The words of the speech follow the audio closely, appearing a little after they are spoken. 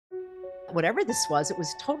Whatever this was, it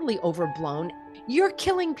was totally overblown. You're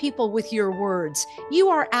killing people with your words. You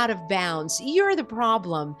are out of bounds. You're the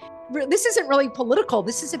problem. This isn't really political.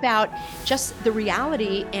 This is about just the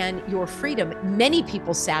reality and your freedom. Many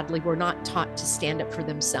people, sadly, were not taught to stand up for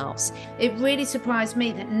themselves. It really surprised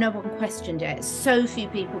me that no one questioned it. So few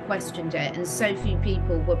people questioned it, and so few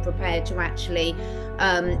people were prepared to actually,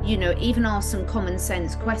 even ask some common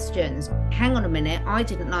sense questions. Hang on a minute, I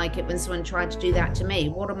didn't like it when someone tried to do that to me.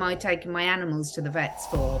 What am I taking my animals to the vets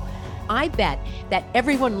for? I bet that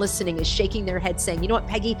everyone listening is shaking their head saying, you know what,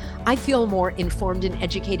 Peggy, I feel more informed and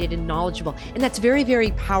educated and knowledgeable. And that's very,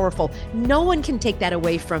 very powerful. No one can take that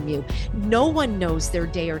away from you. No one knows their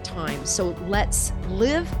day or time. So let's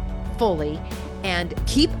live fully and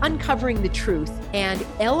keep uncovering the truth and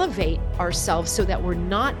elevate ourselves so that we're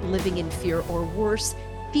not living in fear, or worse,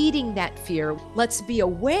 feeding that fear. Let's be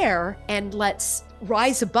aware and let's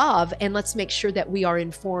rise above, and let's make sure that we are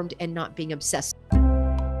informed and not being obsessed.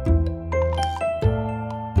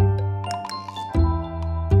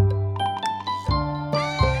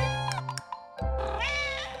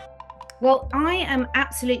 Well, I am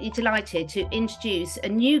absolutely delighted to introduce a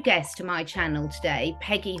new guest to my channel today,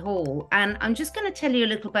 Peggy Hall. And I'm just going to tell you a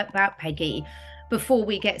little bit about Peggy before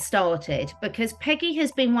we get started, because Peggy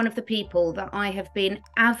has been one of the people that I have been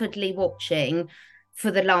avidly watching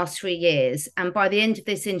for the last 3 years. And by the end of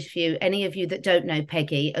this interview, any of you that don't know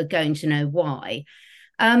Peggy are going to know why.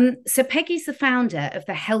 So Peggy's the founder of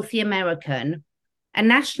the Healthy American, a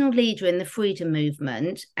national leader in the freedom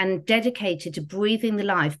movement and dedicated to breathing the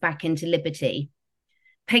life back into liberty.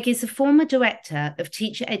 Peggy is a former director of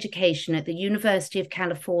teacher education at the University of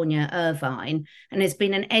California, Irvine, and has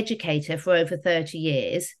been an educator for over 30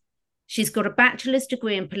 years. She's got a bachelor's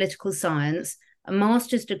degree in political science, a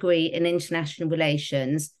master's degree in international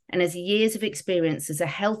relations, and has years of experience as a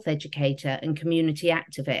health educator and community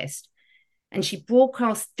activist. And she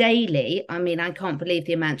broadcasts daily. I mean, I can't believe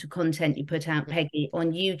the amount of content you put out, Peggy,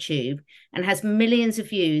 on YouTube, and has millions of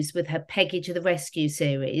views with her Peggy to the Rescue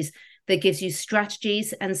series that gives you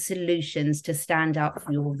strategies and solutions to stand up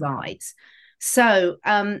for your rights. So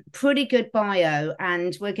pretty good bio,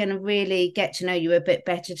 and we're going to really get to know you a bit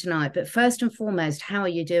better tonight. But first and foremost, how are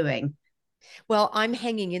you doing? Well, I'm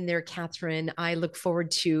hanging in there, Catherine. I look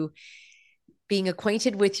forward to being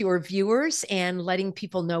acquainted with your viewers and letting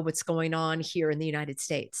people know what's going on here in the United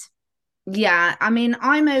States. Yeah, I mean,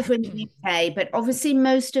 I'm over in the UK, but obviously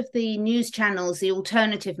most of the news channels, the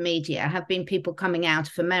alternative media, have been people coming out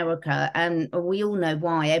of America, and we all know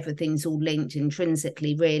why. Everything's all linked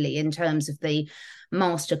intrinsically, really, in terms of the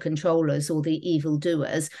master controllers or the evil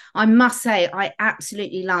doers. I must say, I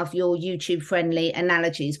absolutely love your YouTube friendly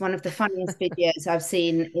analogies. One of the funniest videos I've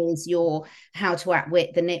seen is your How to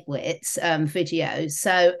Outwit the Nitwits video.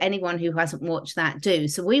 So anyone who hasn't watched that, do.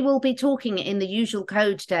 So we will be talking in the usual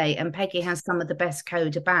code today, and Peggy has some of the best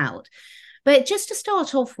code about. But just to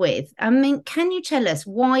start off with, I mean, can you tell us,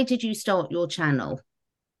 why did you start your channel?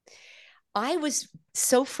 I was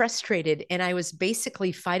so frustrated, and I was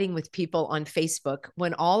basically fighting with people on Facebook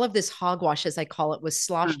when all of this hogwash, as I call it, was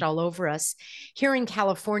sloshed all over us. Here in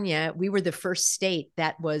California, we were the first state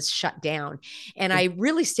that was shut down. And I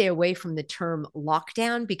really stay away from the term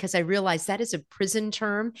lockdown because I realized that is a prison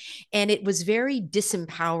term, and it was very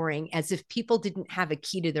disempowering, as if people didn't have a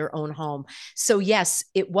key to their own home. So yes,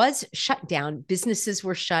 it was shut down. Businesses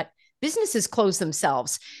were shut. Businesses closed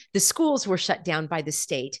themselves. The schools were shut down by the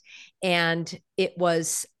state. And it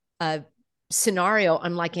was a scenario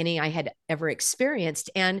unlike any I had ever experienced.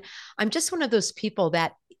 And I'm just one of those people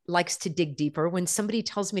that likes to dig deeper. When somebody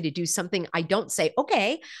tells me to do something, I don't say,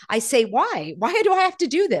 okay. I say, why? Why do I have to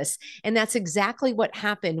do this? And that's exactly what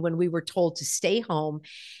happened when we were told to stay home.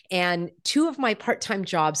 And 2 of my part-time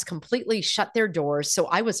jobs completely shut their doors. So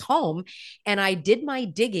I was home and I did my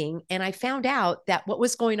digging, and I found out that what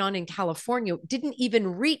was going on in California didn't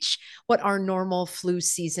even reach what our normal flu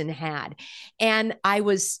season had. And I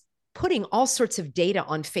was putting all sorts of data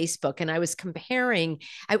on Facebook, and I was comparing.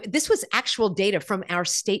 This was actual data from our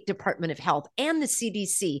state Department of Health and the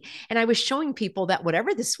CDC. And I was showing people that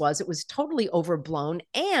whatever this was, it was totally overblown.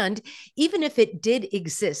 And even if it did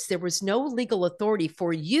exist, there was no legal authority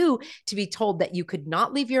for you to be told that you could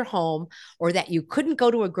not leave your home, or that you couldn't go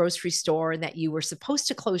to a grocery store, and that you were supposed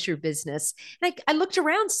to close your business. And I looked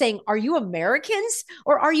around saying, are you Americans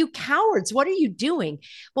or are you cowards? What are you doing?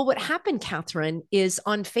 Well, what happened, Catherine, is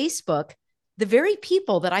on Facebook, the very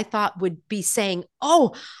people that I thought would be saying,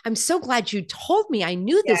 oh, I'm so glad you told me, I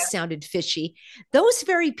knew this sounded fishy. Those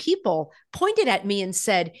very people pointed at me and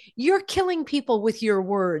said, you're killing people with your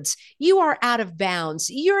words. You are out of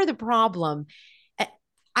bounds. You're the problem.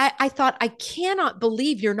 I thought, I cannot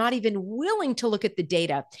believe you're not even willing to look at the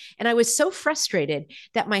data. And I was so frustrated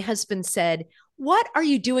that my husband said, what are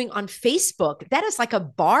you doing on Facebook? That is like a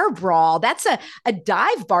bar brawl. That's a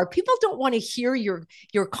dive bar. People don't want to hear your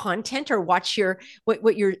content or watch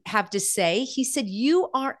what you have to say. He said, you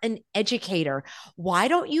are an educator. Why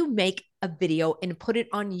don't you make a video and put it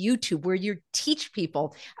on YouTube where you teach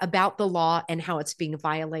people about the law and how it's being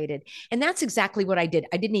violated? And that's exactly what I did.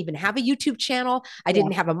 I didn't even have a YouTube channel. I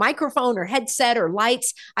didn't have a microphone or headset or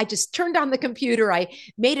lights. I just turned on the computer. I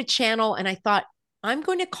made a channel and I thought, I'm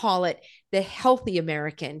going to call it the Healthy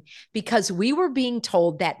American, because we were being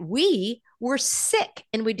told that we were sick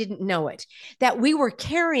and we didn't know it, that we were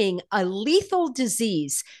carrying a lethal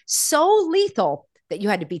disease, so lethal that you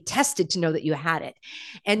had to be tested to know that you had it.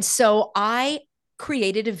 And so I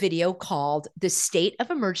created a video called "The State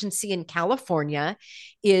of Emergency in California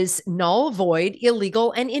is Null, Void,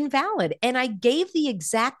 Illegal, and Invalid." And I gave the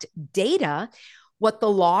exact data, what the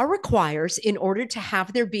law requires in order to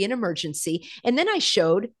have there be an emergency. And then I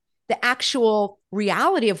showed the actual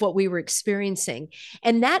reality of what we were experiencing.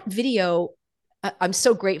 And that video, I'm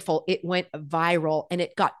so grateful it went viral and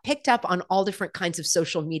it got picked up on all different kinds of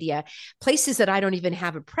social media, places that I don't even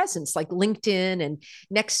have a presence, like LinkedIn and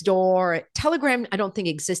Nextdoor. Telegram, I don't think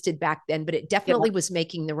existed back then, but it definitely was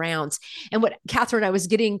making the rounds. And what, Catherine, I was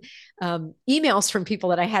getting emails from people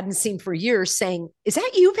that I hadn't seen for years saying, is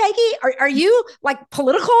that you, Peggy? Are you like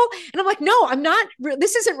political? And I'm like, no, I'm not.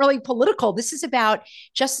 This isn't really political. This is about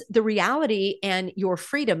just the reality and your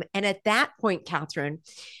freedom. And at that point, Catherine,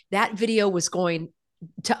 that video was going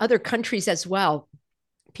to other countries as well.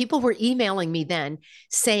 People were emailing me then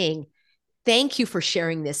saying, thank you for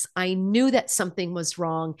sharing this. I knew that something was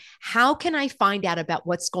wrong. How can I find out about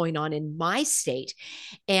what's going on in my state?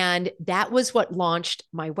 And that was what launched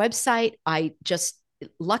my website.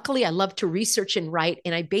 Luckily, I love to research and write.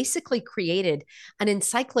 And I basically created an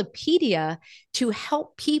encyclopedia to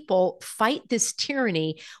help people fight this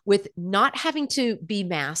tyranny with not having to be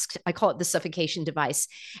masked. I call it the suffocation device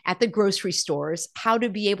at the grocery stores, how to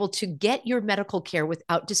be able to get your medical care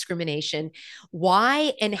without discrimination,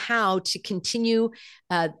 why and how to continue,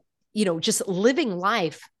 just living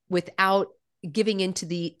life without giving into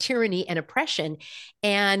the tyranny and oppression.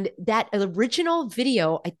 And that original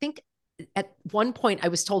video, I think, at one point I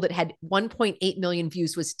was told it had 1.8 million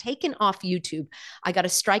views, was taken off YouTube. I got a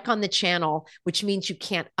strike on the channel, which means you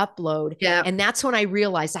can't upload. Yeah. And that's when I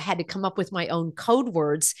realized I had to come up with my own code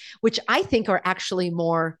words, which I think are actually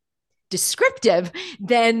more descriptive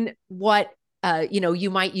than what,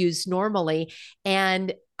 you might use normally.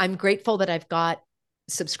 And I'm grateful that I've got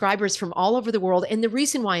subscribers from all over the world. And the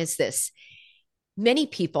reason why is this: many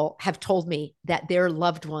people have told me that their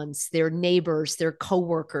loved ones, their neighbors, their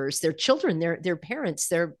coworkers, their children, their parents,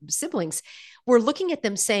 their siblings were looking at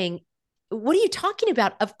them saying, what are you talking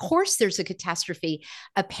about? Of course there's a catastrophe,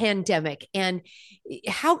 a pandemic. And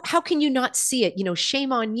how can you not see it?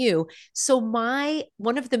 Shame on you. So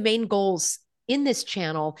one of the main goals in this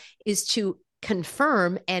channel is to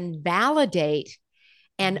confirm and validate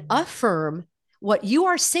and affirm what you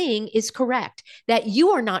are saying is correct, that you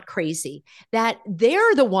are not crazy, that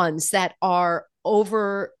they're the ones that are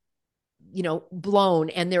over, blown,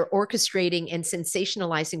 and they're orchestrating and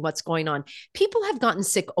sensationalizing what's going on. People have gotten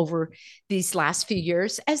sick over these last few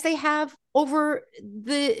years as they have over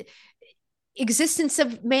the existence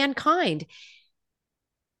of mankind.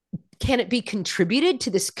 Can it be contributed to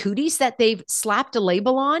this cooties that they've slapped a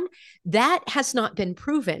label on? That has not been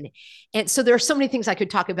proven. And so there are so many things I could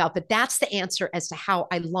talk about, but that's the answer as to how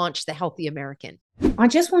I launched the Healthy American. I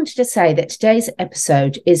just wanted to say that today's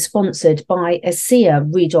episode is sponsored by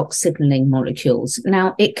ASEA redox signaling molecules.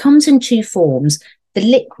 Now, it comes in two forms, the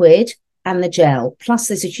liquid and the gel, plus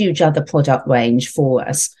there's a huge other product range for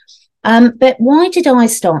us. But why did I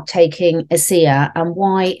start taking ASEA, and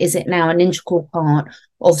why is it now an integral part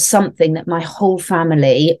of something that my whole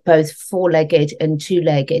family, both four-legged and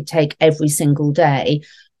two-legged, take every single day,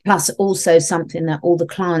 plus also something that all the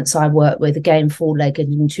clients I work with, again, four-legged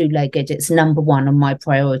and two-legged, it's number one on my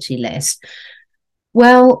priority list?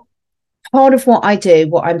 Well, part of what I do,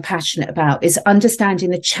 what I'm passionate about, is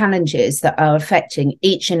understanding the challenges that are affecting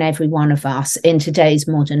each and every one of us in today's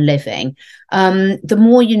modern living. The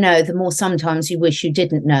more you know, the more sometimes you wish you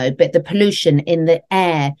didn't know, but the pollution in the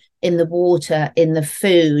air, in the water, in the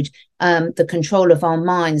food, the control of our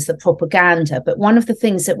minds, the propaganda. But one of the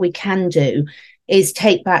things that we can do is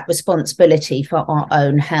take back responsibility for our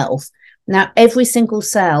own health. Now, every single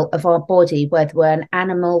cell of our body, whether we're an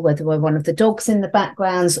animal, whether we're one of the dogs in the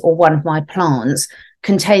backgrounds or one of my plants,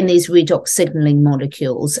 contain these redox signaling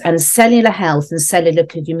molecules. And cellular health and cellular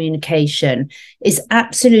communication is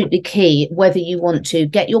absolutely key, whether you want to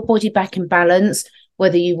get your body back in balance,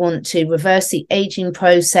 whether you want to reverse the aging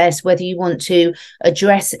process, whether you want to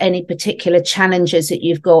address any particular challenges that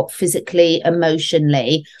you've got physically,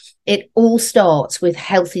 emotionally. It all starts with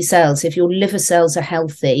healthy cells. If your liver cells are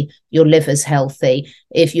healthy, your liver's healthy.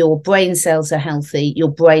 If your brain cells are healthy,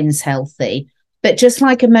 your brain's healthy. But just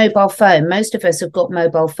like a mobile phone, most of us have got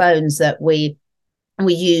mobile phones that we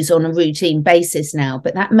use on a routine basis now,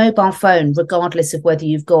 but that mobile phone, regardless of whether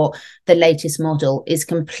you've got the latest model, is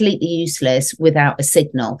completely useless without a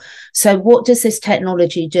signal. So what does this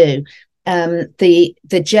technology do?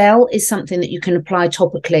 The gel is something that you can apply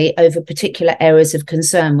topically over particular areas of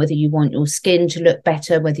concern, whether you want your skin to look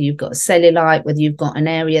better, whether you've got a cellulite, whether you've got an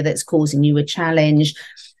area that's causing you a challenge.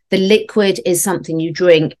 The liquid is something you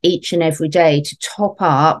drink each and every day to top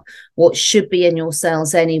up what should be in your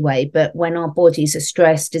cells anyway. But when our bodies are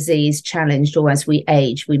stressed, diseased, challenged, or as we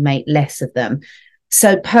age, we make less of them.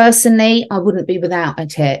 So personally, I wouldn't be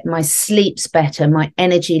without it. My sleep's better, my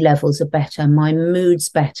energy levels are better, my mood's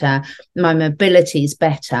better, my mobility's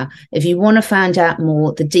better. If you want to find out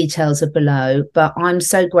more, the details are below. But I'm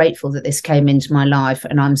so grateful that this came into my life,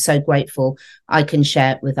 and I'm so grateful I can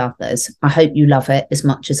share it with others. I hope you love it as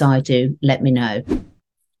much as I do. Let me know.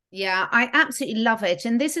 Yeah, I absolutely love it.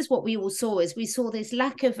 And this is what we all saw, is we saw this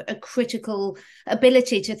lack of a critical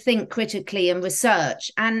ability to think critically and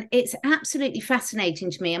research. And it's absolutely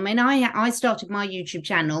fascinating to me. I mean, I started my YouTube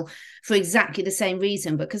channel for exactly the same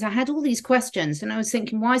reason, because I had all these questions and I was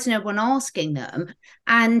thinking, why is no one asking them?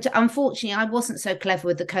 And unfortunately, I wasn't so clever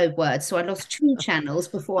with the code words. So I lost 2 channels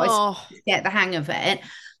before I get the hang of it.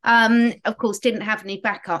 Of course, didn't have any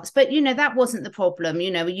backups, but that wasn't the problem.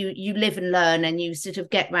 You live and learn, and you sort of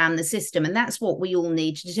get around the system, and that's what we all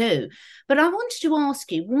need to do. But I wanted to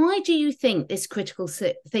ask you, why do you think this critical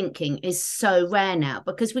thinking is so rare now?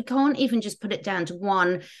 Because we can't even just put it down to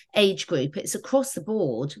one age group. It's across the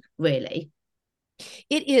board, really.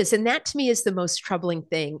 It is, and that to me is the most troubling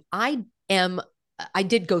thing. I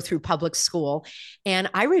did go through public school. And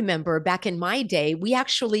I remember back in my day, we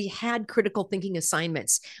actually had critical thinking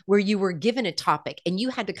assignments where you were given a topic and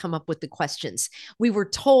you had to come up with the questions. We were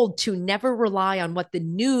told to never rely on what the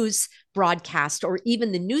news broadcast or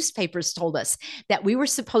even the newspapers told us, that we were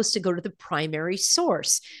supposed to go to the primary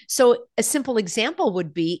source. So a simple example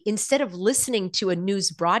would be, instead of listening to a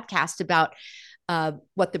news broadcast about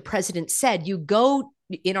what the president said,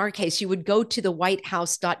 in our case, you would go to the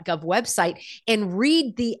whitehouse.gov website and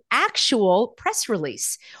read the actual press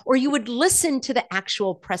release, or you would listen to the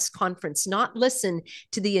actual press conference, not listen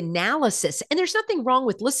to the analysis. And there's nothing wrong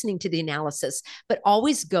with listening to the analysis, but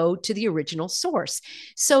always go to the original source.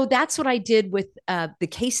 So that's what I did with the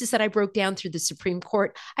cases that I broke down through the Supreme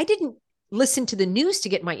Court. I didn't listen to the news to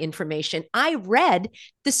get my information. I read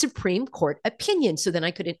the Supreme Court opinion so then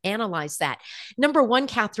I could analyze that. Number one,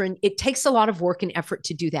 Catherine, it takes a lot of work and effort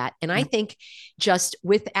to do that. And I think just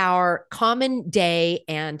with our common day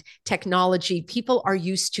and technology, people are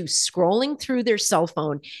used to scrolling through their cell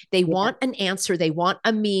phone. They want an answer. They want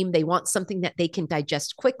a meme. They want something that they can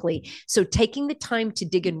digest quickly. So taking the time to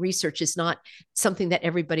dig and research is not something that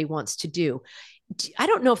everybody wants to do. I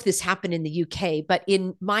don't know if this happened in the UK, but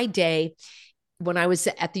in my day, when I was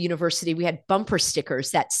at the university, we had bumper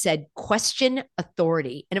stickers that said "question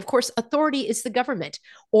authority," and of course, authority is the government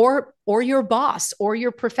or your boss or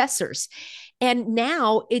your professors. And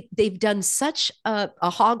now they've done such a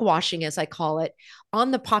hogwashing, as I call it,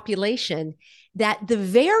 on the population, that the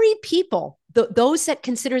very people, those that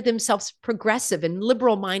consider themselves progressive and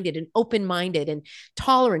liberal-minded and open-minded and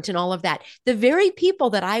tolerant and all of that, the very people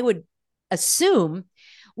that I would assume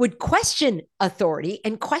would question authority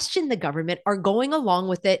and question the government are going along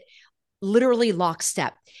with it literally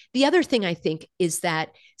lockstep. The other thing I think is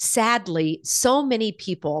that sadly, so many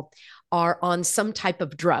people are on some type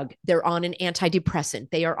of drug. They're on an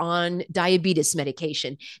antidepressant. They are on diabetes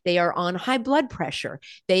medication. They are on high blood pressure.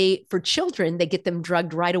 For children, they get them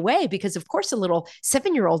drugged right away because, of course, a little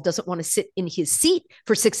 7-year-old doesn't want to sit in his seat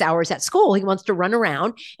for 6 hours at school. He wants to run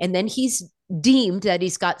around, and then he's deemed that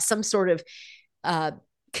he's got some sort of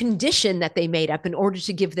condition that they made up in order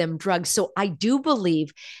to give them drugs. So I do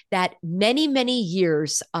believe that many, many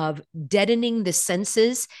years of deadening the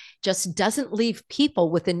senses just doesn't leave people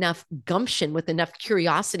with enough gumption, with enough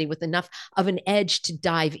curiosity, with enough of an edge to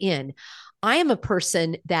dive in. I am a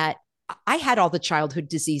person that I had all the childhood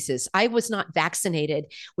diseases. I was not vaccinated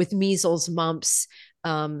with measles, mumps,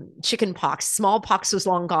 chicken pox. Smallpox was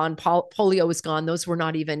long gone. Polio was gone. Those were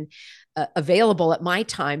not even available at my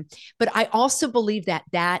time. But I also believe that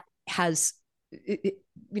that has,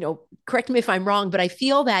 correct me if I'm wrong, but I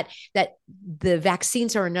feel that the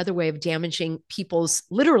vaccines are another way of damaging people's,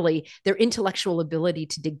 literally, their intellectual ability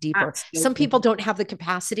to dig deeper. Some Absolutely. people don't have the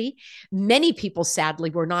capacity. Many people, sadly,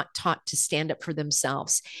 were not taught to stand up for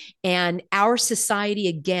themselves. And our society,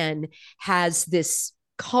 again, has this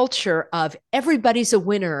culture of everybody's a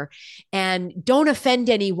winner and don't offend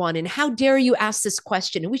anyone, and how dare you ask this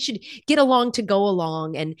question, and we should get along to go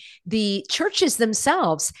along. And the churches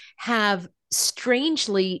themselves have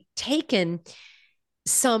strangely taken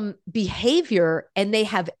some behavior and they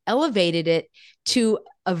have elevated it to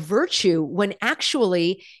a virtue when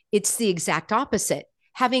actually it's the exact opposite.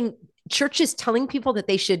 Having churches telling people that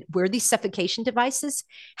they should wear these suffocation devices,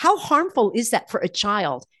 how harmful is that for a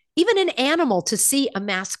child, even an animal, to see a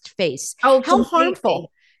masked face? Oh, How completely.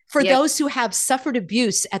 harmful for Yeah. those who have suffered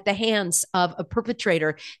abuse at the hands of a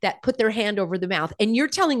perpetrator that put their hand over the mouth. And you're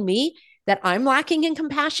telling me that I'm lacking in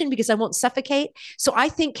compassion because I won't suffocate? So I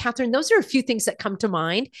think, Catherine, those are a few things that come to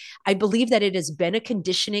mind. I believe that it has been a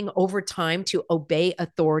conditioning over time to obey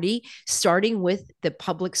authority, starting with the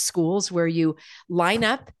public schools where you line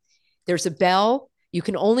up, there's a bell, you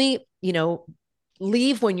can only,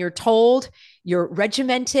 leave when you're told, you're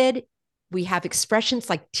regimented. We have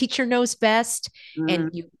expressions like teacher knows best,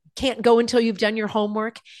 and Mm. you can't go until you've done your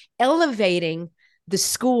homework. Elevating the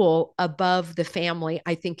school above the family,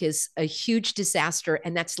 I think, is a huge disaster.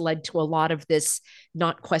 And that's led to a lot of this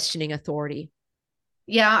not questioning authority.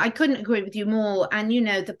 Yeah, I couldn't agree with you more. And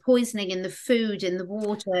the poisoning in the food, in the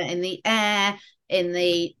water, in the air, in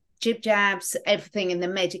the jib jabs, everything in the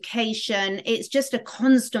medication. It's just a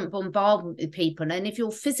constant bombardment with people. And if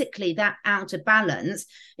you're physically that out of balance,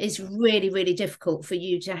 it's really, really difficult for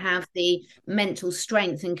you to have the mental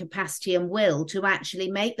strength and capacity and will to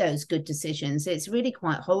actually make those good decisions. It's really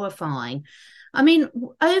quite horrifying. I mean,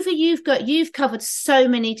 you've covered so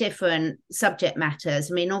many different subject matters.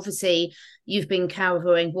 I mean, obviously, you've been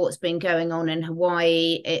covering what's been going on in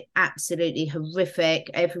Hawaii. It absolutely horrific.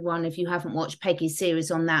 Everyone, if you haven't watched Peggy's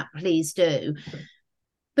series on that, please do.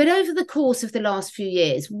 But over the course of the last few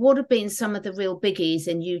years, what have been some of the real biggies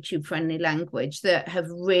in YouTube friendly language that have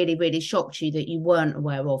really, really shocked you that you weren't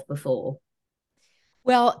aware of before?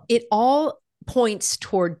 Well, it all points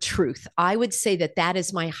toward truth. I would say that that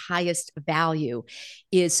is my highest value,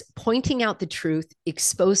 is pointing out the truth,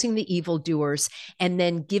 exposing the evildoers, and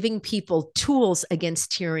then giving people tools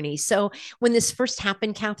against tyranny. So when this first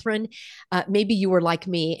happened, Catherine, maybe you were like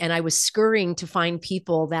me, and I was scurrying to find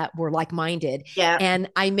people that were like-minded. Yeah.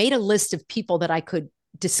 And I made a list of people that I could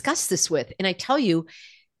discuss this with. And I tell you,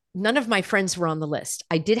 none of my friends were on the list.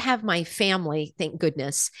 I did have my family, thank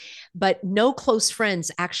goodness, but no close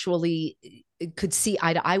friends actually could see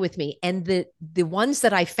eye to eye with me. And the ones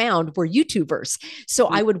that I found were YouTubers. So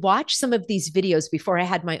I would watch some of these videos before I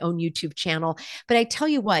had my own YouTube channel. But I tell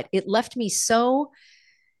you what, it left me so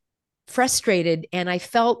frustrated, and I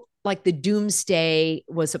felt like the doomsday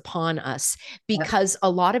was upon us because a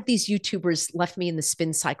lot of these YouTubers left me in the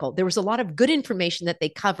spin cycle. There was a lot of good information that they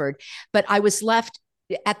covered, but I was left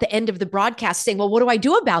at the end of the broadcast saying, well, what do I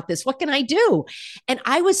do about this? What can I do? And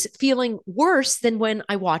I was feeling worse than when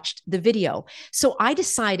I watched the video. So I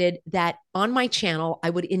decided that on my channel, I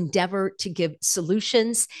would endeavor to give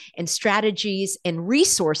solutions and strategies and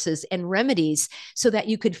resources and remedies so that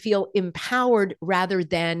you could feel empowered rather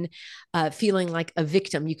than feeling like a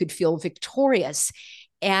victim. You could feel victorious.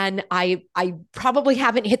 And I probably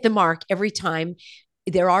haven't hit the mark every time.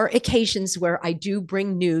 There are occasions where I do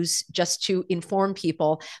bring news just to inform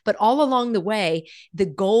people, but all along the way, the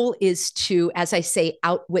goal is to, as I say,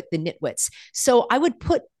 outwit the nitwits. So I would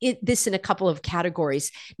put this in a couple of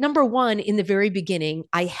categories. Number one, in the very beginning,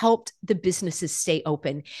 I helped the businesses stay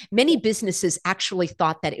open. Many businesses actually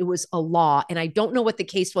thought that it was a law, and I don't know what the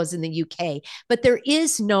case was in the UK, but there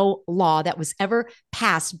is no law that was ever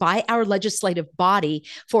passed by our legislative body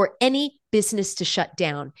for any business to shut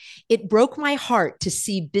down. It broke my heart to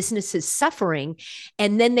see businesses suffering.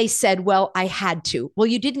 And then they said, well, I had to. Well,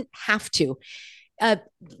 you didn't have to.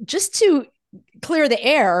 Just to clear the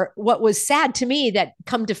air, what was sad to me that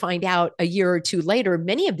come to find out a year or two later,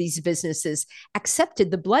 many of these businesses accepted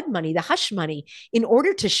the blood money, the hush money, in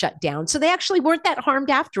order to shut down. So they actually weren't that harmed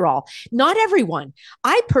after all. Not everyone.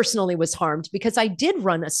 I personally was harmed because I did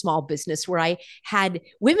run a small business where I had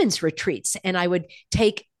women's retreats, and I would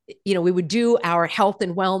take, we would do our health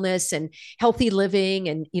and wellness and healthy living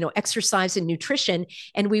and, exercise and nutrition.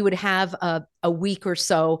 And we would have a week or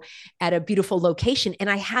so at a beautiful location. And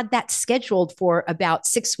I had that scheduled for about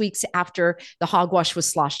 6 weeks after the hogwash was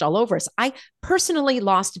sloshed all over us. I personally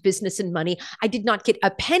lost business and money. I did not get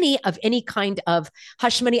a penny of any kind of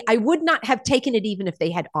hush money. I would not have taken it even if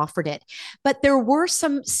they had offered it. But there were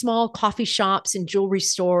some small coffee shops and jewelry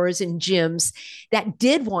stores and gyms that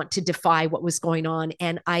did want to defy what was going on.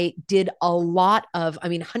 And I did a lot of, I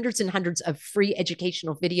mean, hundreds and hundreds of free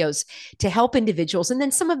educational videos to help individuals. And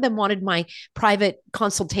then some of them wanted my private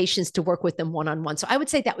consultations to work with them one-on-one. So I would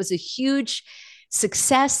say that was a huge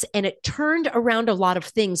success, and it turned around a lot of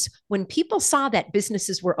things when people saw that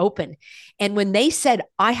businesses were open, and when they said,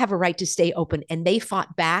 I have a right to stay open, and they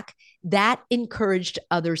fought back, that encouraged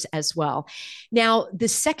others as well. Now, the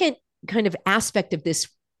second kind of aspect of this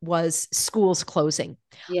was schools closing.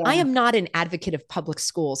 Yeah. I am not an advocate of public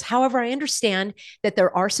schools. However, I understand that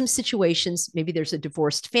there are some situations, maybe there's a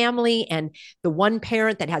divorced family and the one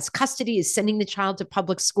parent that has custody is sending the child to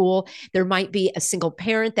public school. There might be a single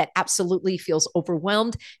parent that absolutely feels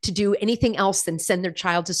overwhelmed to do anything else than send their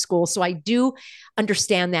child to school. So I do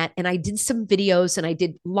understand that. And I did some videos and I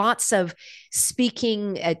did lots of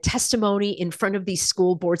speaking testimony in front of these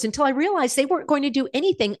school boards until I realized they weren't going to do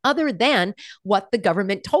anything other than what the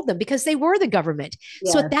government told them, because they were the government.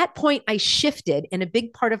 So at that point, I shifted, and a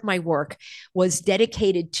big part of my work was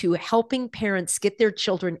dedicated to helping parents get their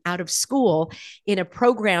children out of school in a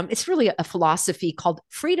program. It's really a philosophy called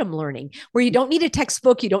freedom learning, where you don't need a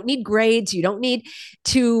textbook, you don't need grades, you don't need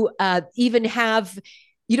to even have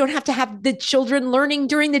you don't have to have the children learning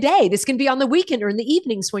during the day. This can be on the weekend or in the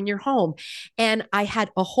evenings when you're home. And I had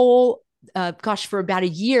a whole for about a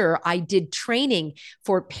year, I did training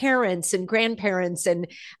for parents and grandparents and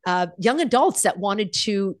young adults that wanted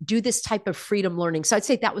to do this type of freedom learning. So I'd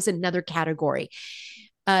say that was another category.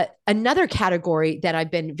 Another category that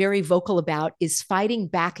I've been very vocal about is fighting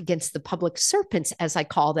back against the public serpents, as I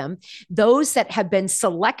call them, those that have been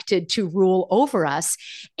selected to rule over us.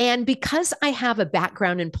 And because I have a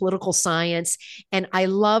background in political science and I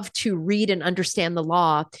love to read and understand the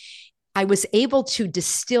law, I was able to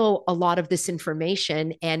distill a lot of this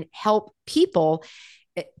information and help people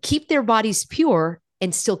keep their bodies pure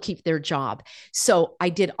and still keep their job. So I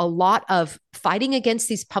did a lot of fighting against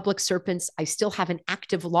these public serpents. I still have an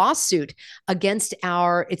active lawsuit against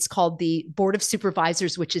it's called the Board of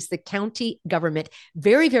Supervisors, which is the county government,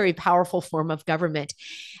 very, very powerful form of government.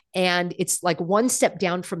 And it's like one step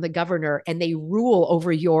down from the governor, and they rule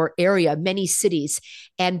over your area, many cities.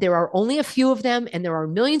 And there are only a few of them, and there are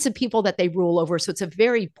millions of people that they rule over. So it's a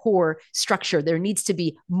very poor structure. There needs to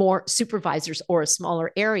be more supervisors or a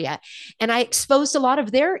smaller area. And I exposed a lot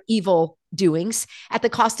of their evil doings at the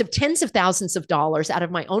cost of tens of thousands of dollars out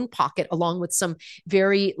of my own pocket, along with some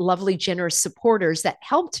very lovely, generous supporters that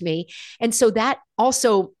helped me. And so that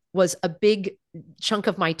also was a big chunk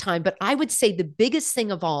of my time. But I would say the biggest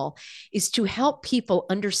thing of all is to help people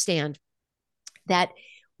understand that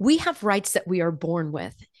we have rights that we are born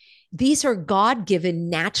with. These are God-given,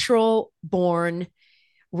 natural born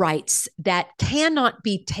rights that cannot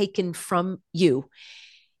be taken from you.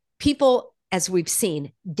 People, as we've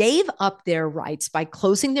seen, gave up their rights by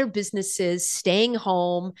closing their businesses, staying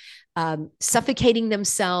home, suffocating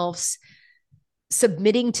themselves,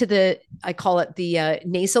 submitting to I call it the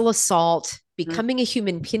nasal assault, becoming a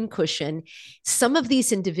human pincushion. Some of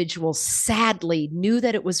these individuals sadly knew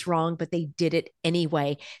that it was wrong, but they did it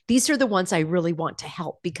anyway. These are the ones I really want to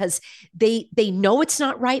help, because they know it's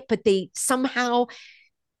not right, but they somehow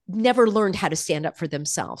never learned how to stand up for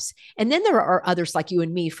themselves. And then there are others like you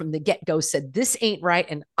and me from the get-go said, this ain't right,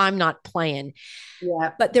 and I'm not playing.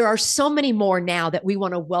 Yeah. But there are so many more now that we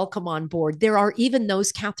want to welcome on board. There are even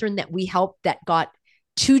those, Catherine, that we helped that got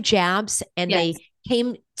 2 jabs, and they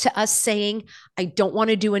came to us saying, I don't want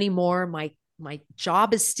to do anymore. My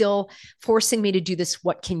job is still forcing me to do this.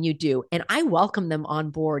 What can you do? And I welcome them on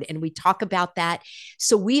board, and we talk about that.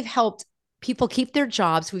 So we've helped people keep their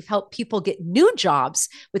jobs. We've helped people get new jobs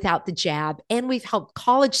without the jab. And we've helped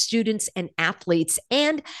college students and athletes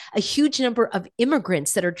and a huge number of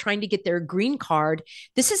immigrants that are trying to get their green card.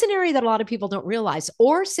 This is an area that a lot of people don't realize,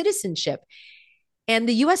 or citizenship. And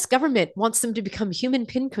the US government wants them to become human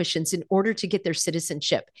pincushions in order to get their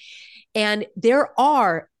citizenship. And there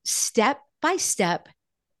are step by step,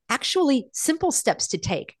 actually simple steps to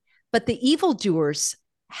take. But the evildoers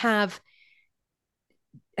have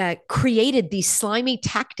created these slimy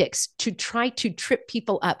tactics to try to trip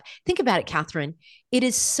people up. Think about it, Catherine. It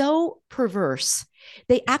is so perverse.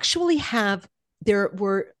 They actually there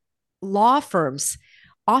were law firms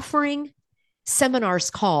offering seminars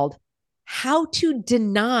called How to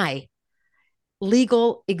Deny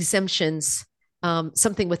Legal Exemptions,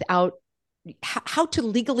 something without how to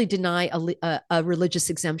legally deny a religious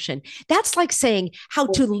exemption. That's like saying how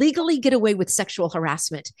to legally get away with sexual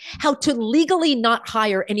harassment, how to legally not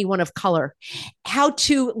hire anyone of color, how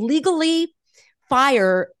to legally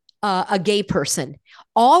fire a gay person.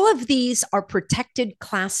 All of these are protected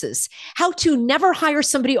classes. How to never hire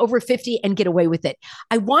somebody over 50 and get away with it.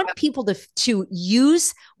 I want people to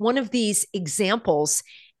use one of these examples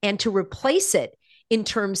and to replace it in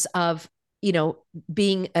terms of,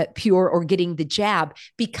 being pure or getting the jab,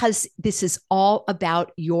 because this is all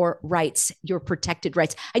about your rights, your protected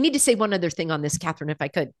rights. I need to say one other thing on this, Catherine, if I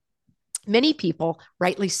could. Many people,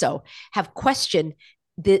 rightly so, have questioned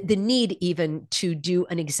the need even to do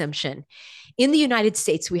an exemption. In the United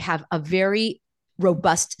States, we have a very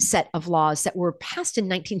robust set of laws that were passed in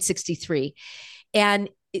 1963. And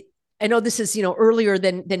I know this is, earlier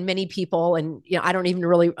than many people. And, I don't even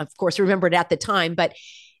really, of course, remember it at the time, but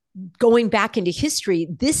going back into history,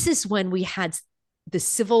 this is when we had the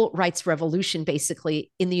civil rights revolution,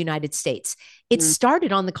 basically, in the United States. It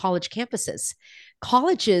started on the college campuses.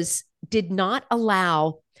 Colleges did not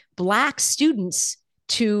allow Black students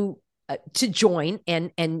to join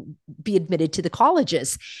and be admitted to the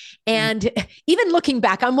colleges. And even looking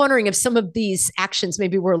back, I'm wondering if some of these actions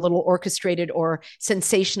maybe were a little orchestrated or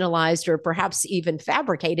sensationalized or perhaps even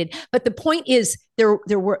fabricated. But the point is, there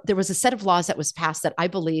was a set of laws that was passed that I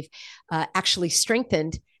believe actually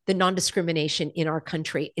strengthened the non-discrimination in our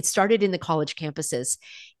country. It started in the college campuses.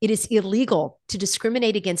 It is illegal to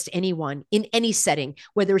discriminate against anyone in any setting,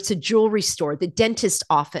 whether it's a jewelry store, the dentist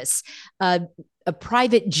office, a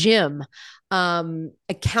private gym, a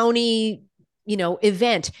county,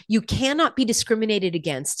 event. You cannot be discriminated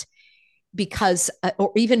against because,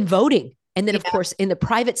 or even voting. And then, of course, in the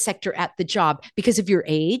private sector at the job, because of your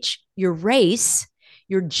age, your race,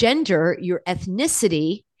 your gender, your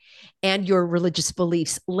ethnicity, and your religious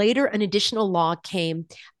beliefs. Later, an additional law came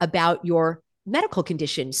about your medical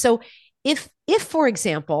condition. So if, for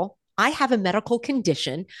example, I have a medical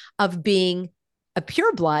condition of being a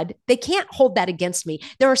pureblood, they can't hold that against me.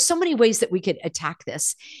 There are so many ways that we could attack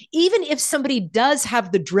this. Even if somebody does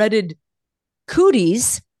have the dreaded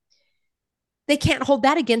cooties, they can't hold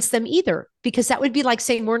that against them either, because that would be like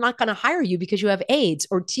saying, we're not going to hire you because you have AIDS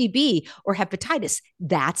or TB or hepatitis.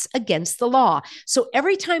 That's against the law. So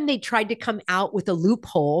every time they tried to come out with a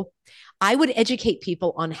loophole, I would educate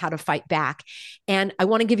people on how to fight back. And I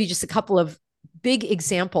want to give you just a couple of big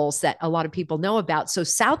examples that a lot of people know about. So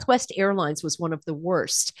Southwest Airlines was one of the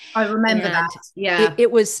worst. I remember that. Yeah. It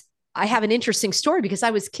was, I have an interesting story because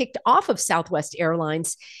I was kicked off of Southwest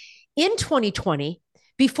Airlines in 2020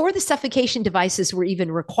 before the suffocation devices were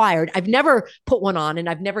even required. I've never put one on and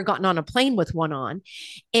I've never gotten on a plane with one on.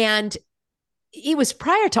 And it was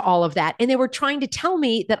prior to all of that. And they were trying to tell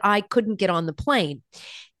me that I couldn't get on the plane.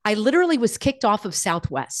 I literally was kicked off of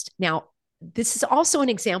Southwest. Now, this is also an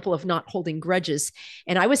example of not holding grudges.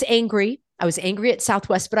 And I was angry. I was angry at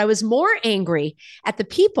Southwest, but I was more angry at the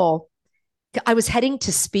people. I was heading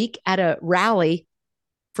to speak at a rally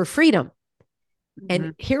for freedom.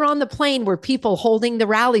 And here on the plane were people holding the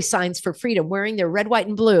rally signs for freedom, wearing their red, white,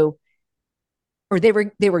 and blue. Or they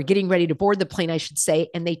were getting ready to board the plane, I should say,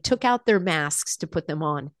 and they took out their masks to put them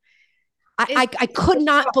on. I could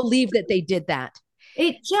not believe that they did that.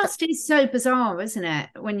 It just is so bizarre, isn't it?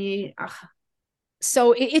 When you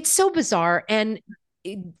So it's so bizarre. And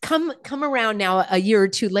come around now a year or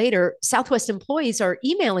two later, Southwest employees are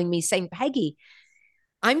emailing me saying, Peggy,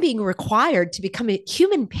 I'm being required to become a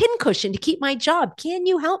human pincushion to keep my job. Can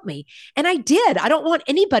you help me? And I did. I don't want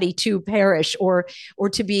anybody to perish or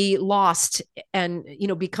to be lost and,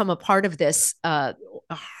 become a part of this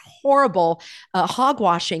horrible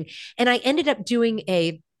hogwashing. And I ended up doing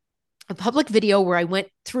a public video where I went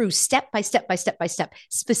through step by step,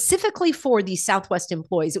 specifically for these Southwest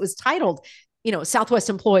employees. It was titled, Southwest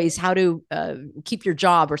employees, how to keep your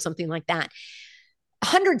job or something like that.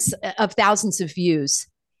 Hundreds of thousands of views.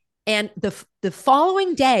 And the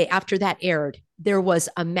following day after that aired, there was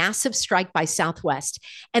a massive strike by Southwest.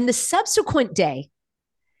 And the subsequent day,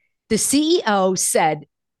 the CEO said,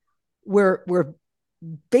 we're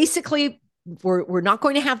not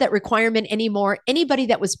going to have that requirement anymore. Anybody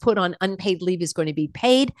that was put on unpaid leave is going to be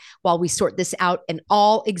paid while we sort this out, and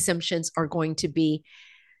all exemptions are going to be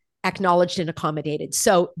acknowledged and accommodated.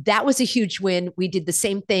 So that was a huge win. We did the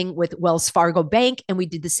same thing with Wells Fargo Bank, and we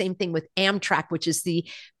did the same thing with Amtrak, which is the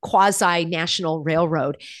quasi-national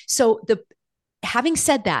railroad. So having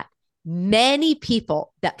said that, many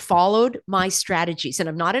people that followed my strategies, and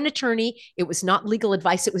I'm not an attorney, it was not legal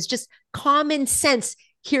advice, it was just common sense.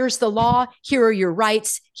 Here's the law, here are your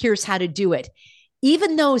rights, here's how to do it.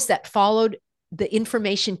 Even those that followed the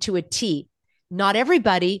information to a T not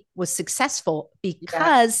everybody was successful Yeah.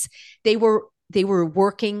 because they were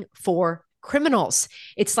working for criminals.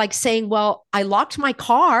 It's like saying, well, I locked my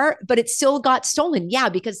car, but it still got stolen. Yeah,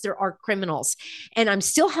 because there are criminals. And I'm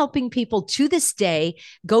still helping people to this day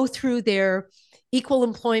go through their equal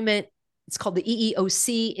employment. It's called the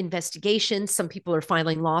EEOC investigation. Some people are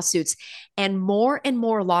filing lawsuits, and more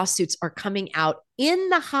lawsuits are coming out in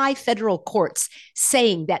the high federal courts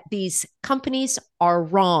saying that these companies are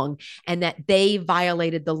wrong and that they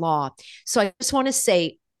violated the law. So I just want to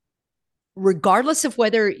say, regardless of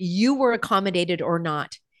whether you were accommodated or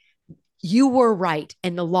not, you were right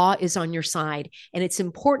and the law is on your side. And it's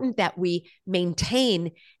important that we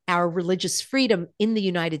maintain our religious freedom in the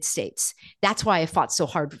United States. That's why I fought so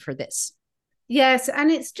hard for this. Yes, and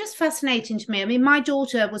it's just fascinating to me. I mean, my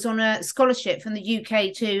daughter was on a scholarship from the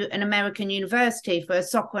UK to an American university for a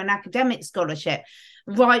soccer and academic scholarship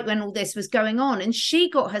right when all this was going on. And she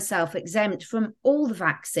got herself exempt from all the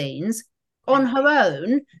vaccines on her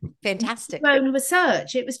own, Fantastic. her own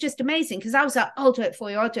research. It was just amazing because I was like, I'll do it for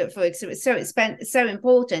you, I'll do it for you. Because it was so expensive, so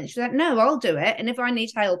important. She's like, no, I'll do it. And if I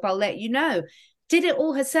need help, I'll let you know. Did it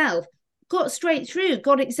all herself. Got straight through,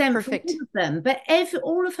 got exempt from Perfect. all of them. But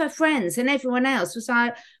all of her friends and everyone else was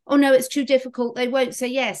like, oh no, it's too difficult. They won't say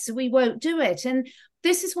yes, so we won't do it. And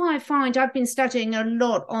this is why I find I've been studying a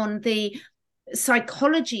lot on the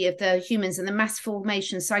psychology of the humans and the mass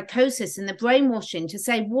formation psychosis and the brainwashing to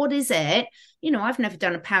say, what is it? You know, I've never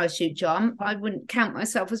done a parachute jump. I wouldn't count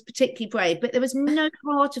myself as particularly brave, but there was no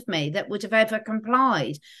part of me that would have ever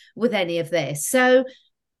complied with any of this. So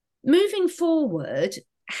moving forward,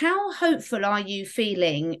 how hopeful are you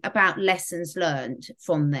feeling about lessons learned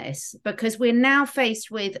from this? Because we're now faced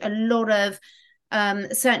with a lot of,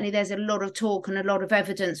 certainly there's a lot of talk and a lot of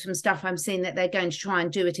evidence from stuff I'm seeing that they're going to try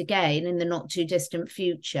and do it again in the not too distant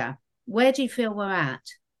future. Where do you feel we're at?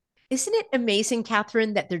 Isn't it amazing,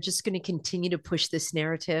 Catherine, that they're just going to continue to push this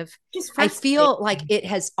narrative? Just I fascinating. feel like it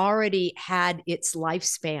has already had its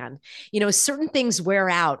lifespan. You know, certain things wear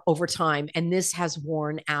out over time, and this has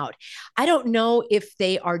worn out. I don't know if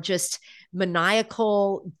they are just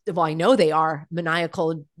maniacal. Well, I know they are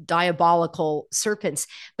maniacal, diabolical serpents,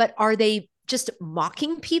 but are they just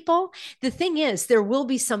mocking people? The thing is, there will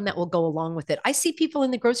be some that will go along with it. I see people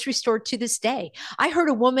in the grocery store to this day. I heard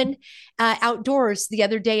a woman outdoors the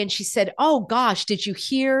other day, and she said, "Oh gosh, did you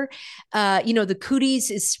hear? The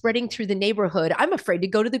cooties is spreading through the neighborhood. I'm afraid to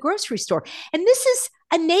go to the grocery store." And this is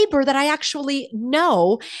a neighbor that I actually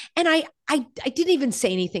know, and I didn't even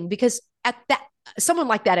say anything because at that someone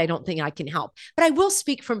like that, I don't think I can help. But I will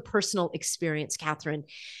speak from personal experience, Catherine.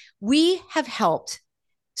 We have helped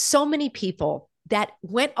so many people that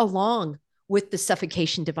went along with the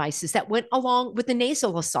suffocation devices, that went along with the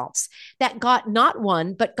nasal assaults, that got not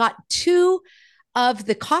one, but got two of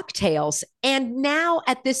the cocktails. And now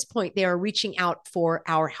at this point, they are reaching out for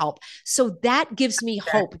our help. So that gives me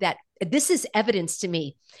hope that this is evidence to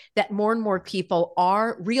me that more and more people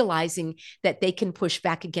are realizing that they can push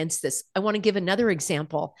back against this. I want to give another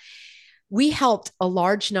example. We helped a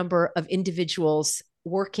large number of individuals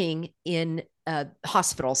working in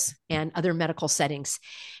hospitals and other medical settings.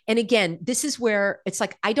 And again, this is where it's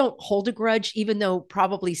like, I don't hold a grudge, even though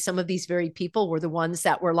probably some of these very people were the ones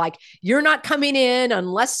that were like, you're not coming in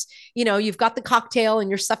unless, you've got the cocktail and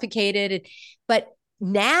you're suffocated. But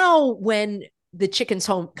now when the chickens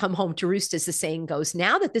come home to roost, as the saying goes,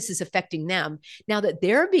 now that this is affecting them, now that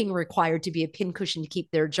they're being required to be a pincushion to keep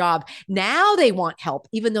their job, now they want help,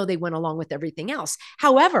 even though they went along with everything else.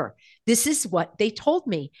 However, this is what they told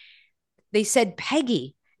me. They said,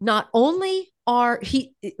 Peggy, not only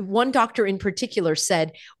one doctor in particular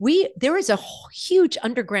said, there is a huge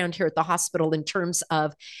underground here at the hospital in terms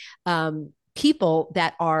of people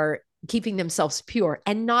that are keeping themselves pure.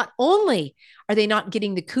 And not only are they not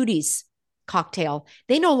getting the cooties cocktail,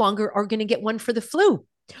 they no longer are going to get one for the flu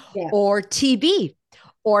or TB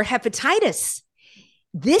or hepatitis.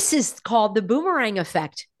 This is called the boomerang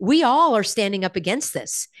effect. We all are standing up against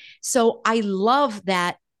this. So I love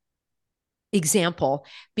that example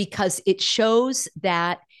because it shows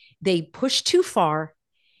that they push too far.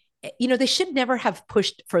 They should never have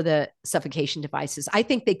pushed for the suffocation devices. I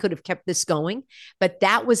think they could have kept this going, but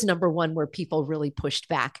that was number one where people really pushed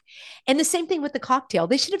back. And the same thing with the cocktail.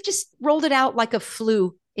 They should have just rolled it out like a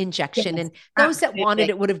flu injection. Yes, And those absolutely. that wanted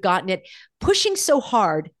it would have gotten it. Pushing so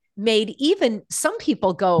hard made even some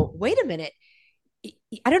people go, wait a minute.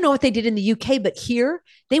 I don't know what they did in the UK, but here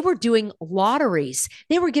they were doing lotteries.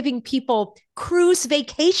 They were giving people cruise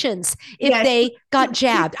vacations if they got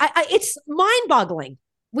jabbed. It's mind boggling.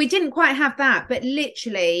 We didn't quite have that, but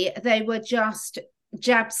literally they were just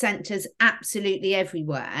jab centers absolutely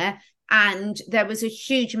everywhere. and there was a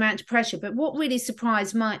huge amount of pressure. But what really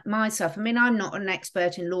surprised myself, I mean, I'm not an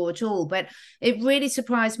expert in law at all, but it really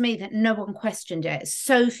surprised me that no one questioned it.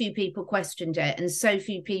 So few people questioned it, and so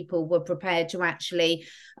few people were prepared to actually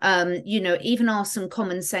even ask some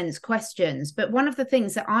common sense questions. But one of the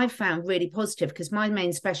things that I've found really positive, because my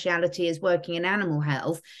main speciality is working in animal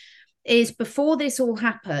health, is before this all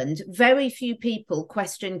happened, very few people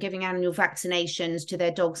questioned giving annual vaccinations to their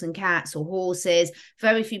dogs and cats or horses.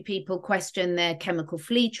 Very few people question their chemical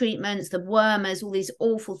flea treatments, the wormers, all these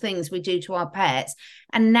awful things we do to our pets.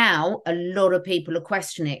 And now a lot of people are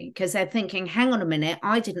questioning it because they're thinking, hang on a minute,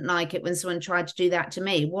 I didn't like it when someone tried to do that to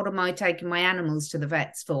me. What am I taking my animals to the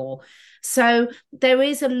vets for? So there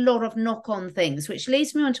is a lot of knock-on things, which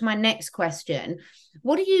leads me on to my next question.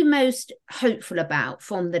 What are you most hopeful about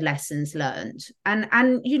from the lessons learned? And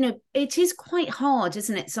it is quite hard,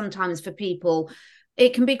 isn't it, sometimes for people?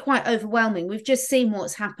 It can be quite overwhelming. We've just seen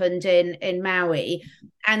what's happened in Maui.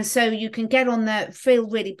 And so you can get on there, feel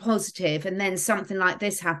really positive, and then something like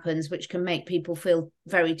this happens, which can make people feel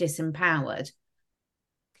very disempowered.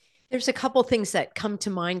 There's a couple things that come to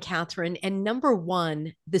mind, Catherine. And number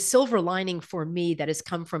one, the silver lining for me that has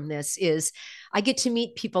come from this is I get to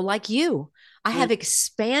meet people like you. I have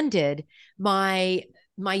expanded my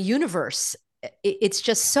universe. It's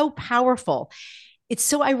just so powerful. It's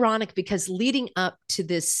so ironic because leading up to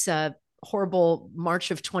this horrible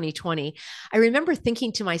March of 2020, I remember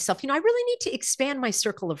thinking to myself, I really need to expand my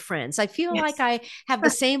circle of friends. I feel like Yes. I have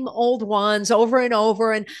the same old ones over and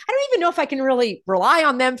over, and I don't even know if I can really rely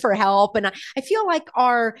on them for help. And I feel like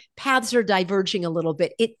our paths are diverging a little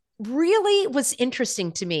bit. It really was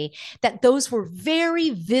interesting to me that those were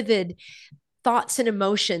very vivid thoughts and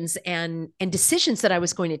emotions and decisions that I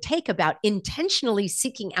was going to take about intentionally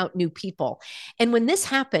seeking out new people. And when this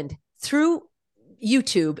happened through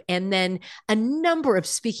YouTube and then a number of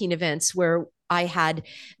speaking events where I had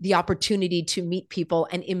the opportunity to meet people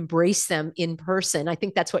and embrace them in person, I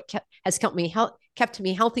think that's what has kept me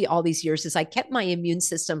healthy all these years. Is I kept my immune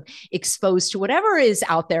system exposed to whatever is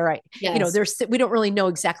out there. Yes. We don't really know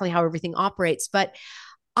exactly how everything operates, but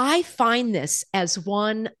I find this as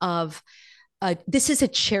one of this is a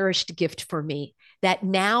cherished gift for me that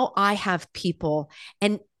now I have people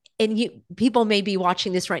and people may be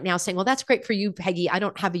watching this right now saying, well, that's great for you, Peggy. I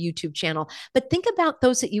don't have a YouTube channel. But think about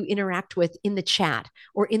those that you interact with in the chat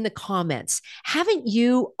or in the comments. Haven't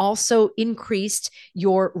you also increased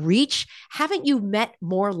your reach? Haven't you met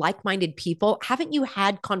more like-minded people? Haven't you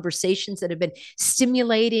had conversations that have been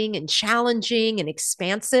stimulating and challenging and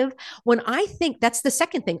expansive? When I think that's the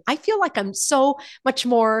second thing, I feel like I'm so much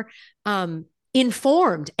more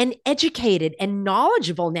informed and educated and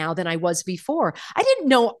knowledgeable now than I was before. I didn't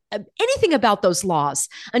know anything about those laws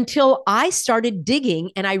until I started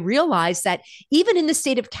digging and I realized that even in the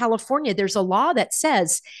state of California, there's a law that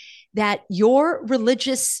says that your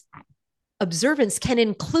religious observance can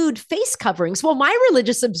include face coverings. Well, my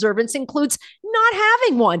religious observance includes not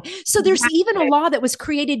having one. So there's even a law that was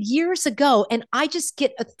created years ago. And I just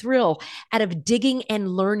get a thrill out of digging and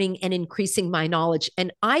learning and increasing my knowledge.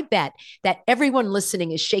 And I bet that everyone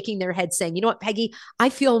listening is shaking their head saying, you know what, Peggy, I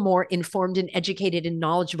feel more informed and educated and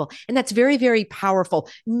knowledgeable. And that's very, very powerful.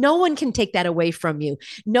 No one can take that away from you.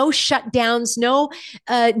 No shutdowns, no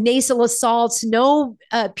nasal assaults, no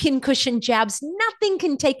pincushion jabs. Nothing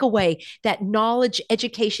can take away that knowledge,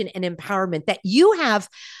 education, and empowerment that you have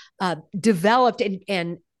developed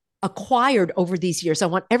and acquired over these years. I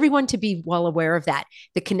want everyone to be well aware of that.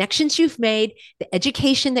 The connections you've made, the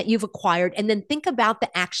education that you've acquired, and then think about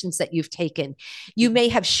the actions that you've taken. You may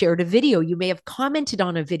have shared a video. You may have commented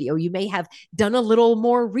on a video. You may have done a little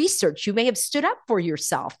more research. You may have stood up for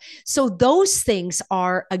yourself. So those things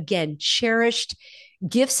are, again, cherished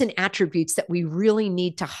gifts and attributes that we really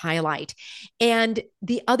need to highlight. And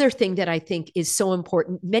the other thing that I think is so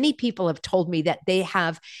important, many people have told me that they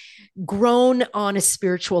have grown on a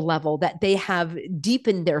spiritual level, that they have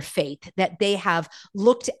deepened their faith, that they have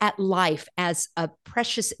looked at life as a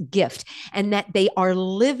precious gift, and that they are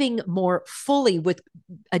living more fully with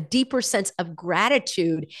a deeper sense of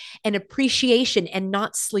gratitude and appreciation and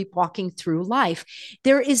not sleepwalking through life.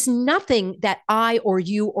 There is nothing that I or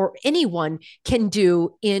you or anyone can do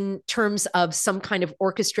in terms of some kind of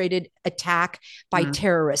orchestrated attack by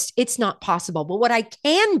terrorists. It's not possible. But what I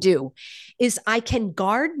can do is I can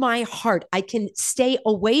guard my heart. I can stay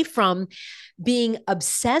away from being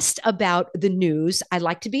obsessed about the news. I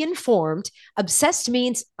like to be informed. Obsessed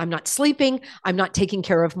means I'm not sleeping. I'm not taking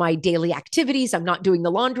care of my daily activities. I'm not doing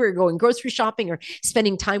the laundry or going grocery shopping or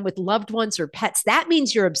spending time with loved ones or pets. That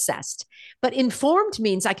means you're obsessed. But informed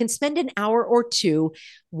means I can spend an hour or two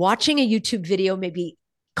watching a YouTube video, maybe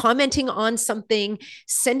commenting on something,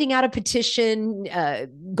 sending out a petition,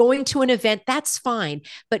 going to an event, that's fine.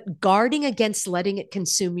 But guarding against letting it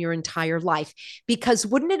consume your entire life. Because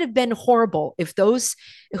wouldn't it have been horrible if those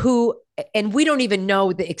who, and we don't even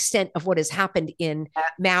know the extent of what has happened in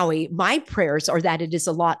Maui, my prayers are that it is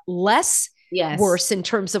a lot less worse in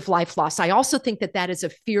terms of life loss. I also think that that is a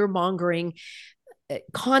fear mongering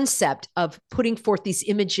concept of putting forth these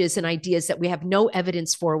images and ideas that we have no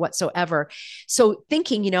evidence for whatsoever. So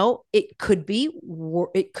thinking, it could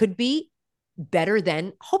be better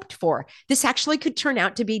than hoped for. This actually could turn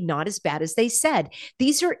out to be not as bad as they said.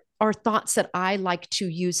 These are thoughts that I like to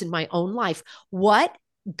use in my own life. What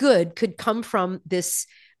good could come from this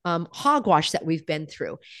hogwash that we've been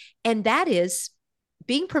through? And that is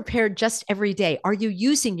being prepared just every day. Are you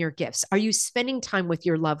using your gifts? Are you spending time with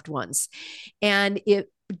your loved ones? And if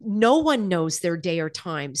no one knows their day or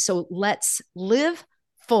time, so let's live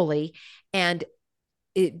fully and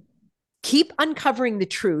keep uncovering the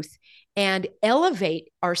truth and elevate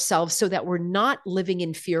ourselves so that we're not living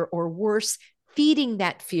in fear, or worse, feeding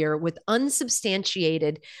that fear with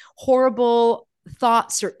unsubstantiated, horrible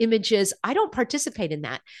thoughts or images. I don't participate in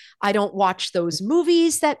that. I don't watch those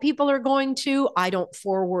movies that people are going to. I don't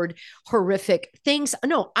forward horrific things.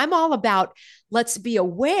 No, I'm all about let's be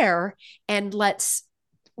aware and let's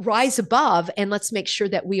rise above, and let's make sure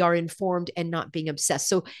that we are informed and not being obsessed.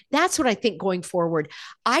 So that's what I think going forward.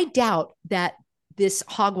 I doubt that this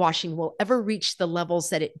hogwashing will ever reach the levels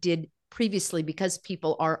that it did previously, because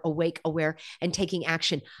people are awake, aware, and taking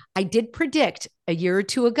action. I did predict a year or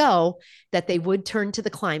two ago that they would turn to the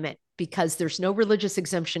climate, because there's no religious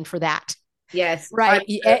exemption for that. Yes. Right.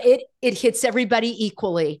 It hits everybody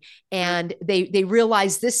equally. And they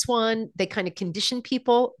realize this one, they kind of conditioned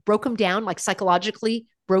people, broke them down, like psychologically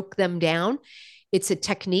broke them down. It's a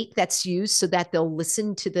technique that's used so that they'll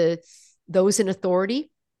listen to those in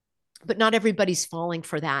authority, but not everybody's falling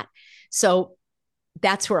for that. So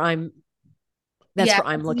that's where I'm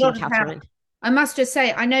looking, Catherine. I must just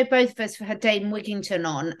say, I know both of us had Dame Wigington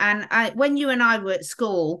on, and when you and I were at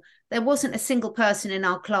school, there wasn't a single person in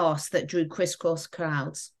our class that drew crisscross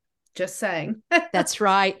clouds. Just saying. That's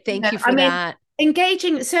right. Thank you for that.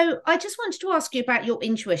 Engaging. So I just wanted to ask you about your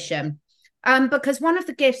intuition. Because one of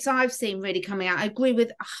the gifts I've seen really coming out, I agree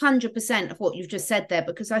with 100% of what you've just said there,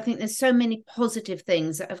 because I think there's so many positive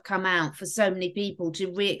things that have come out for so many people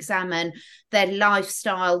to re-examine their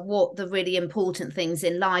lifestyle, what the really important things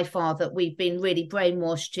in life are that we've been really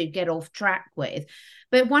brainwashed to get off track with.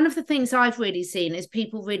 But one of the things I've really seen is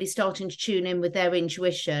people really starting to tune in with their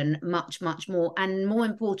intuition much, much more, and more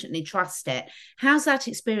importantly, trust it. How's that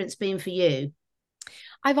experience been for you?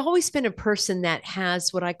 I've always been a person that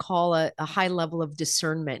has what I call a high level of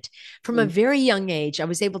discernment. From a very young age, I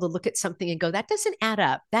was able to look at something and go, that doesn't add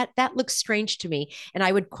up. That looks strange to me. And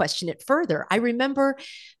I would question it further. I remember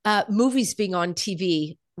movies being on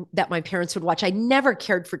TV that my parents would watch. I never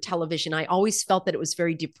cared for television. I always felt that it was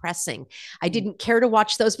very depressing. I didn't care to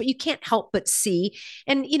watch those, but you can't help but see.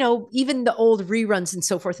 And, even the old reruns and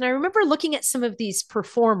so forth. And I remember looking at some of these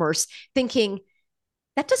performers thinking,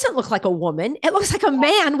 that doesn't look like a woman. It looks like a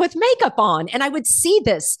man with makeup on. And I would see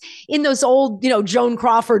this in those old, Joan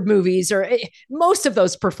Crawford movies, or most of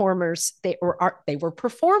those performers, they were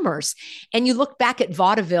performers. And you look back at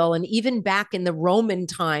vaudeville and even back in the Roman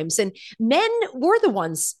times, and men were the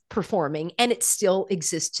ones performing, and it still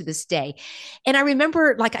exists to this day. And I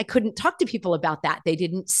remember, I couldn't talk to people about that. They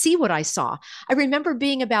didn't see what I saw. I remember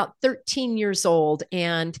being about 13 years old,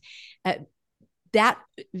 and that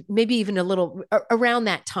maybe even a little around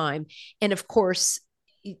that time. And of course,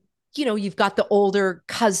 you've got the older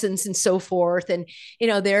cousins and so forth. And,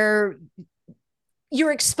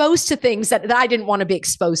 you're exposed to things that I didn't want to be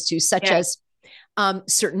exposed to, such as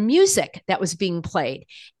certain music that was being played.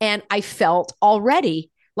 And I felt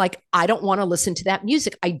already like, I don't want to listen to that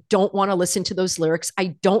music. I don't want to listen to those lyrics.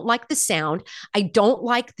 I don't like the sound. I don't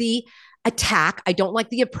like the attack. I don't like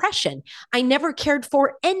the oppression. I never cared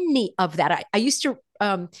for any of that. I used to,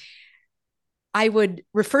 I would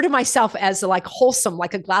refer to myself as wholesome,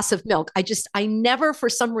 like a glass of milk. I never, for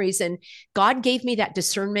some reason, God gave me that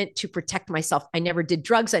discernment to protect myself. I never did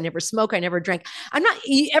drugs. I never smoked. I never drank.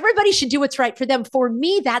 Everybody should do what's right for them. For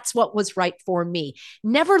me, that's what was right for me.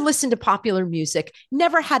 Never listened to popular music,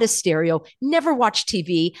 never had a stereo, never watched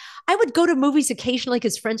TV. I would go to movies occasionally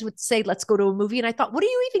because friends would say, let's go to a movie. And I thought, what are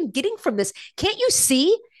you even getting from this? Can't you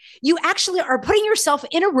see? You actually are putting yourself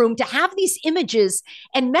in a room to have these images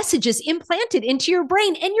and messages implanted into your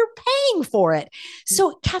brain, and you're paying for it.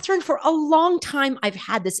 So, Catherine, for a long time, I've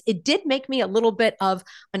had this. It did make me a little bit of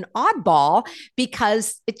an oddball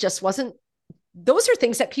because it just wasn't those are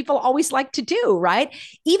things that people always like to do, right?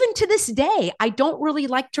 Even to this day, I don't really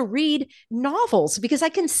like to read novels because I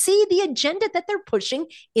can see the agenda that they're pushing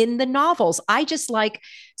in the novels. I just like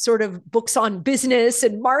sort of books on business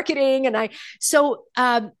and marketing.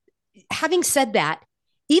 Having said that,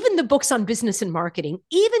 even the books on business and marketing,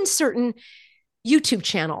 even certain YouTube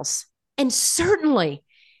channels, and certainly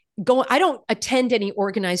I don't attend any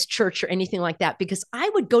organized church or anything like that, because I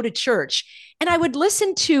would go to church and I would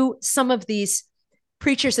listen to some of these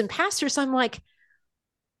preachers and pastors. I'm like,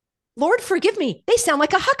 Lord, forgive me. They sound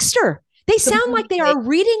like a huckster. They sound like they are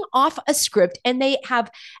reading off a script, and they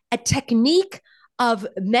have a technique of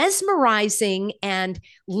mesmerizing and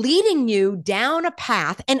leading you down a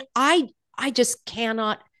path. And I just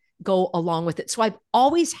cannot go along with it. So I've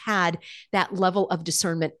always had that level of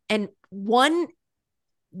discernment. And one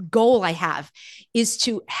goal I have is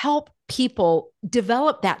to help people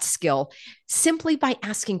develop that skill simply by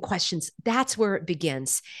asking questions. That's where it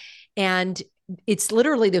begins. And it's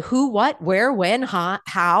literally the who, what, where, when,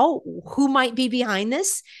 how, who might be behind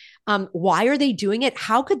this. Why are they doing it?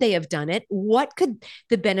 How could they have done it? What could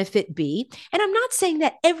the benefit be? And I'm not saying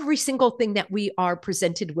that every single thing that we are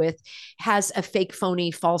presented with has a fake,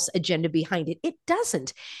 phony, false agenda behind it. It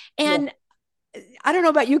doesn't. And yeah. I don't know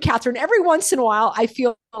about you, Catherine. Every once in a while, I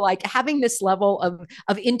feel like having this level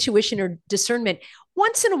of intuition or discernment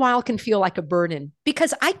once in a while can feel like a burden,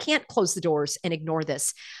 because I can't close the doors and ignore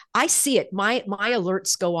this. I see it. My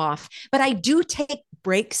alerts go off, but I do take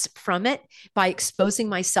breaks from it by exposing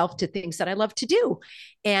myself to things that I love to do.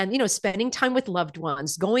 And, spending time with loved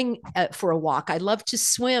ones, going for a walk. I love to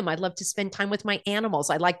swim. I love to spend time with my animals.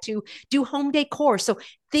 I like to do home decor. So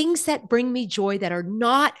things that bring me joy that are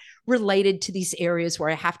not related to these areas where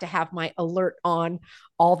I have to have my alert on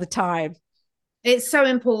all the time. It's so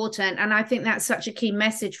important. And I think that's such a key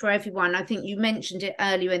message for everyone. I think you mentioned it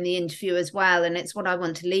earlier in the interview as well. And it's what I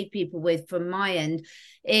want to leave people with from my end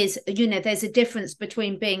is, there's a difference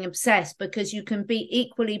between being obsessed, because you can be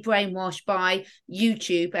equally brainwashed by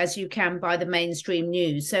YouTube as you can by the mainstream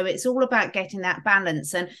news. So it's all about getting that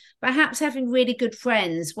balance, and perhaps having really good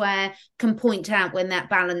friends where can point out when that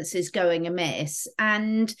balance is going amiss.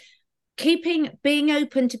 And being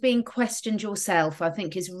open to being questioned yourself, I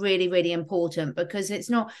think, is really, really important, because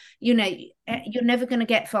it's not, you're never going to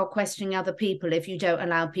get far questioning other people if you don't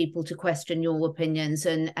allow people to question your opinions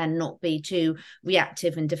and not be too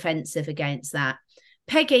reactive and defensive against that.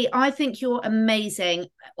 Peggy, I think you're amazing.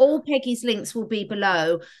 All Peggy's links will be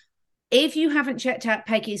below. If you haven't checked out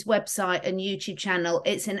Peggy's website and YouTube channel,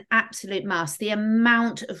 it's an absolute must. The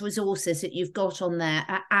amount of resources that you've got on there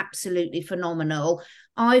are absolutely phenomenal.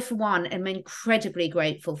 I, for one, am incredibly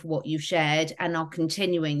grateful for what you've shared and are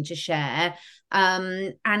continuing to share.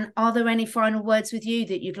 And are there any final words with you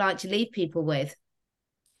that you'd like to leave people with?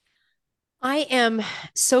 I am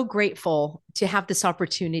so grateful to have this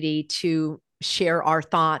opportunity to share our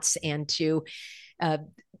thoughts and to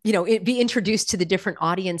be introduced to the different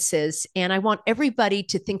audiences. And I want everybody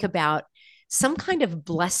to think about some kind of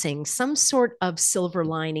blessing, some sort of silver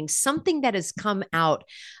lining, something that has come out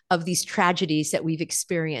of these tragedies that we've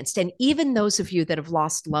experienced. And even those of you that have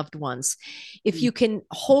lost loved ones, if you can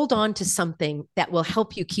hold on to something that will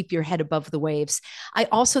help you keep your head above the waves. I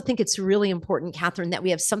also think it's really important, Catherine, that we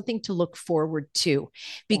have something to look forward to,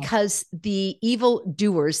 because the evil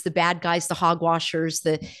doers, the bad guys, the hogwashers,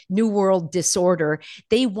 the new world disorder,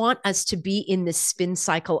 they want us to be in this spin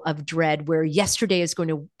cycle of dread where yesterday is going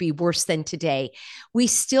to be worse than today. We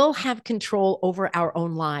still have control over our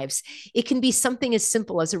own lives. It can be something as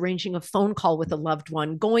simple as arranging a phone call with a loved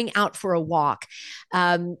one, going out for a walk,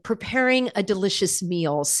 preparing a delicious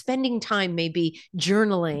meal, spending time maybe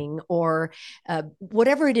journaling, or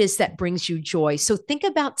whatever it is that brings you joy. So think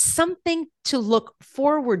about something to look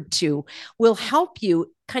forward to will help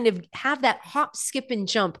you kind of have that hop, skip, and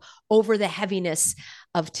jump over the heaviness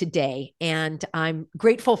of today. And I'm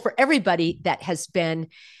grateful for everybody that has been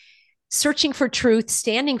searching for truth,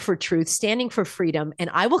 standing for freedom. And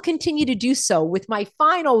I will continue to do so with my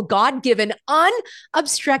final God-given,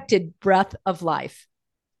 unobstructed breath of life.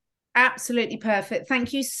 Absolutely perfect.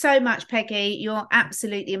 Thank you so much, Peggy. You're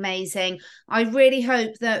absolutely amazing. I really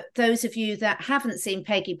hope that those of you that haven't seen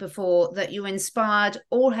Peggy before, that you're inspired.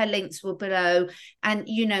 All her links will below. And,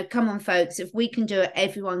 come on, folks, if we can do it,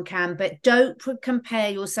 everyone can. But don't compare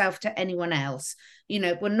yourself to anyone else.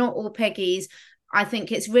 We're not all Peggy's. I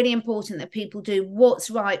think it's really important that people do what's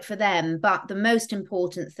right for them. But the most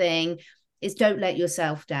important thing is don't let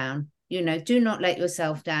yourself down. Do not let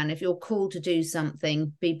yourself down. If you're called to do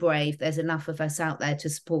something, be brave. There's enough of us out there to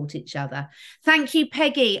support each other. Thank you,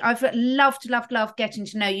 Peggy. I've loved getting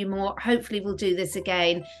to know you more. Hopefully we'll do this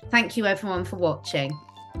again. Thank you, everyone, for watching.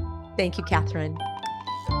 Thank you, Catherine.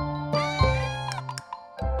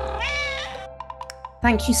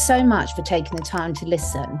 Thank you so much for taking the time to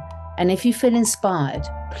listen. And if you feel inspired,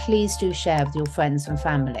 please do share with your friends and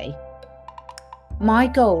family. My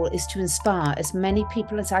goal is to inspire as many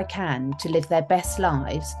people as I can to live their best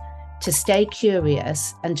lives, to stay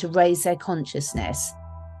curious and to raise their consciousness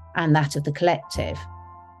and that of the collective.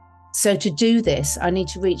 So to do this, I need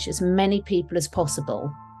to reach as many people as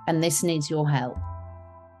possible, and this needs your help.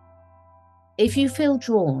 If you feel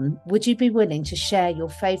drawn, would you be willing to share your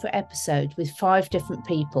favourite episode with 5 different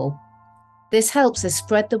people? This helps us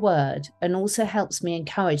spread the word and also helps me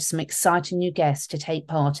encourage some exciting new guests to take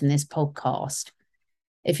part in this podcast.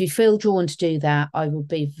 If you feel drawn to do that, I will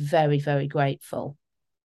be very, very grateful.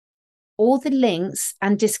 All the links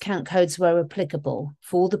and discount codes where applicable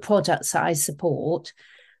for all the products that I support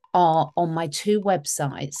are on my 2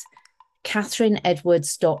 websites,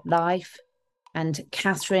 catherineedwards.life and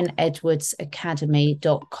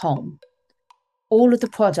catherineedwardsacademy.com. All of the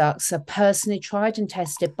products are personally tried and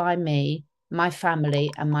tested by me, my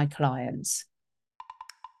family, and my clients.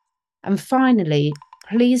 And finally,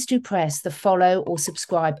 please do press the follow or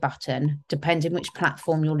subscribe button, depending which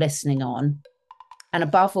platform you're listening on. And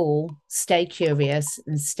above all, stay curious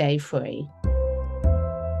and stay free.